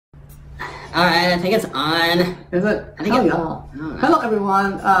Alright, I think it's on. Is it? I think y'all. Hello,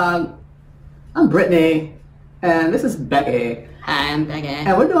 everyone. I'm Britny, and this is Bekky. Hi, I'm Bekky.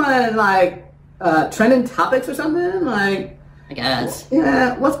 And we're doing, like, trending topics or something? Like, I guess.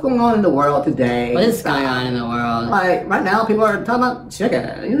 Yeah, what's going on in the world today? What is going on in the world? Like, right now, people are talking about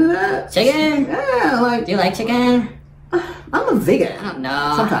chicken. You know that? Chicken? Yeah, like... Do you like chicken? I'm a vegan. I don't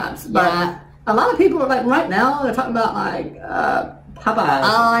know. Sometimes. But yeah. A lot of people are, like, right now, they're talking about, like, Popeye.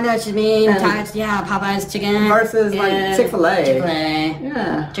 Oh, I know what you mean. Yeah, Popeye's chicken. Versus, like, Chick-fil-A. Chick-fil-A.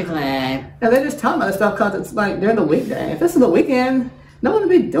 Yeah. Chick-fil-A. And they're just talking about this stuff because it's, like, during the weekday. If this is the weekend, no one would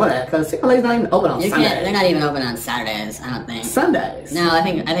be doing it because Chick-fil-A's not even open on Sundays. They're not even open on Saturdays, I don't think. Sundays? No, I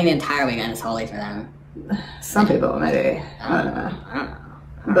think the entire weekend is holy for them. Some people, maybe. I don't know.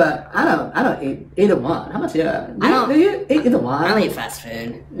 But I don't eat either one. How about you? Do you eat either one? I don't eat fast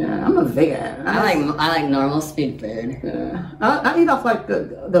food. Yeah, I'm a vegan. I like normal speed food. Yeah. I eat off like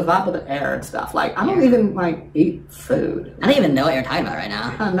the vibe of the air and stuff. Like I don't even like eat food. I don't even know what you're talking about right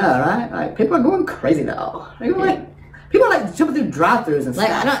now. I know, right? Like people are going crazy though. People are like jumping through drive-thrus and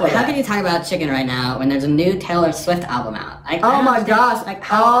stuff. How can you talk about chicken right now when there's a new Taylor Swift album out? Oh my gosh! That's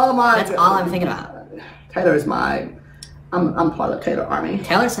all I'm thinking about. Taylor is I'm part of the Taylor army.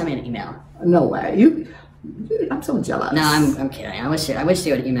 Taylor sent me an email. No way. I'm so jealous. No, I'm kidding. I wish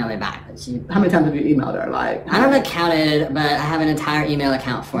she would email me back. But how many times have you emailed her? Like I haven't counted, but I have an entire email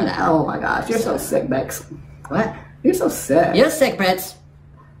account for that. Oh my gosh, you're so sick, Bex. What? You're so sick. You're sick, Brits.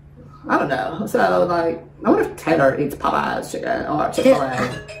 I don't know. So like, I wonder if Taylor eats Popeye's chicken or Chick-fil-A.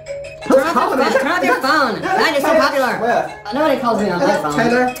 Turn off your phone. God, you're so popular. Nobody calls me on my phone.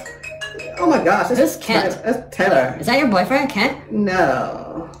 Taylor. Oh my gosh, who's Kent? That's Taylor. Is that your boyfriend, Kent?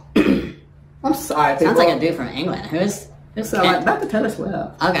 No. I'm sorry, people. Sounds like a dude from England. Who's so, Kent? Like, back to Taylor Swift.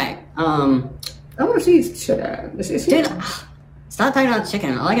 Okay. I wonder if she eats chicken. Dude, stop talking about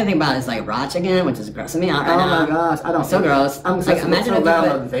chicken. All I can think about is like raw chicken, which is grossing me out right now. Oh my gosh, I don't. It's so gross. I'm like imagine if you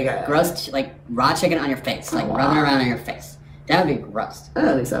put vegan. gross like raw chicken on your face, like rubbing around on your face. That would be gross. That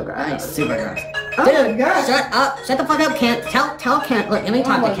would be so gross. That would be super gross. Oh Dude, my gosh. shut up. Shut the fuck up, Kent. Tell Kent. Look, let me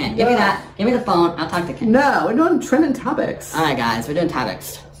talk to Kent. Give me that. Give me the phone. I'll talk to Kent. No, we're doing trending topics. Alright, guys. We're doing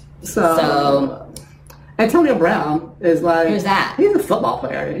topics. So Antonio Brown is like... Who's that? He's a football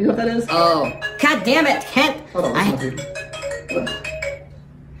player. You know what that is? Oh. God damn it, Kent. Hold on.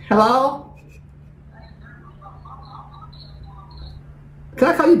 Hello? Can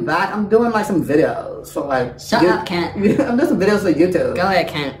I call you back? I'm doing like some videos for like... Shut up, Kent. I'm doing some videos for YouTube. Go ahead,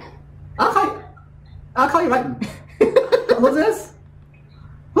 Kent. I'll call you right... Who's this?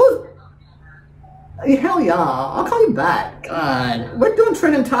 Hell y'all. I'll call you back. God. We're doing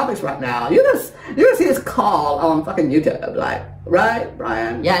trending topics right now. You're gonna see this call on fucking YouTube, like, right,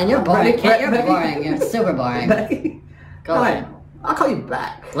 Brian? Yeah, and you're boring. Kent, you're boring. You're super boring. Becky? Go ahead. I'll call you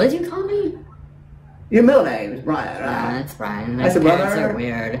back. What did you call me? Your middle name is Brian, right? Yeah, that's Brian. That's your brother? Are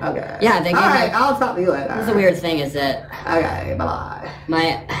weird. Okay. Yeah, they gave Alright, I'll talk to you later. This is the weird thing is that... Okay,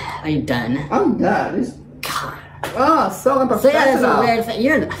 bye-bye. Are you done? I'm done. God. Oh, so unprofessional. So yeah, that's a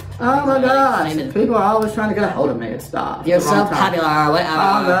weird thing. Oh my gosh. People are always trying to get a hold of me and stuff. You're so popular or whatever.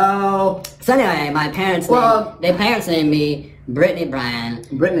 Oh no. So anyway, my parents named me Britny Brian.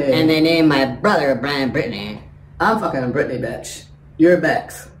 Britny. And they named my brother Brian Britny. I'm fucking Britney, bitch. You're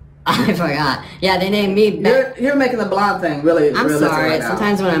Bex. I forgot. Yeah, they named me Bex. You're making the blonde thing really I'm sorry. Right now.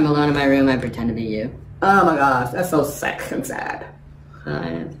 Sometimes when I'm alone in my room, I pretend to be you. Oh my gosh, that's so sick and sad.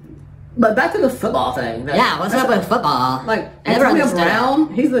 But back to the football thing. Yeah, what's up with football? Like, Antonio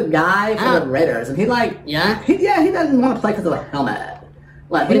Brown, he's the guy for the Raiders, and he he doesn't want to play because of a helmet.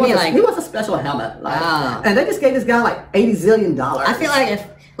 Like, he wants a special helmet. Like, and they just gave this guy like $80 zillion. I feel like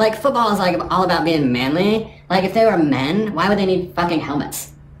if football is like all about being manly, like if they were men, why would they need fucking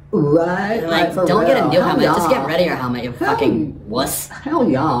helmets? Right? Like, don't get a new helmet. Just get rid of your helmet, you fucking wuss. Hell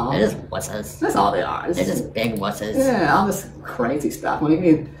y'all. They're just wusses. That's all they are. They're just big wusses. Yeah, all this crazy stuff. When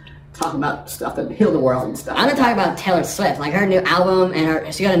you talk about stuff that heal the world and stuff. I'm gonna talk about Taylor Swift, like her new album,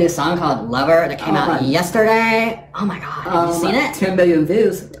 and she got a new song called Lover that came out yesterday. Oh my god, have you seen it? 10 million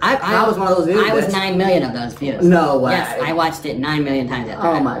views. I was one of those views. I was 9 million of those views. No way. Yes, I watched it 9 million times yesterday.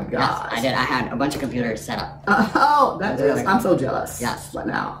 Oh my god. Yes, I did. I had a bunch of computers set up. I'm so jealous. Yes. Right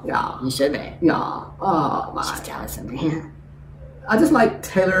now. Yeah. You should be. Yeah. Oh my. She's jealous of me. I just like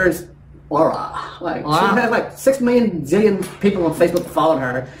Taylor's aura. Like she has like 6 million zillion people on Facebook following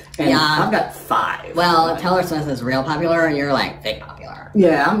her, and I've got 5. Well, Taylor Swift is real popular, and you're like fake popular.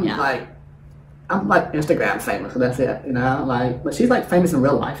 Yeah, I'm like Instagram famous, so that's it. You know, like, but she's like famous in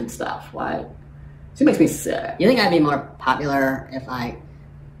real life and stuff. Like, she makes me sick. You think I'd be more popular if I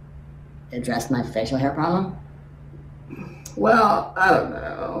addressed my facial hair problem? Well, I don't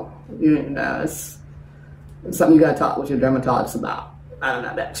know. You know, it's something you gotta talk with your dermatologist about. I don't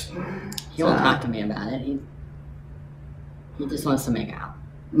know, bitch. He won't talk to me about it. He just wants to make out.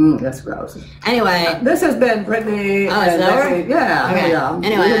 That's gross. Anyway, this has been Britny. Oh, it's over? Yeah. Okay. Yeah.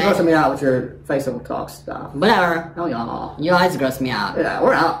 Anyway, you're grossing me out with your facial talk stuff. Whatever. Oh, y'all. You always gross me out. Yeah,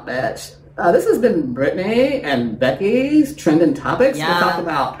 we're out, bitch. This has been Britny and Becky's Trending Topics. Yeah. We talked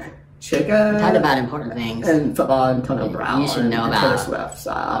about chicken. We talked about important things. And football and Antonio Brown. You should know about Taylor Swift.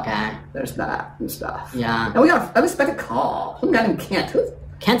 So okay. There's that and stuff. Yeah. And we got an unexpected call. Some guy named Kent.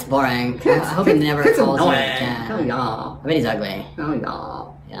 Kent's boring. I hope he never calls you again. Oh, y'all. I bet he's ugly. Oh,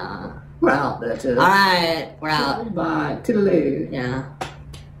 y'all. Yeah. We're out, bitches. Alright, we're out. Bye. Toodaloo. Yeah.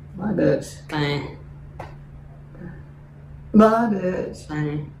 Bye, bitch. Bye. Bye, bitch.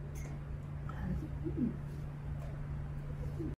 Bye.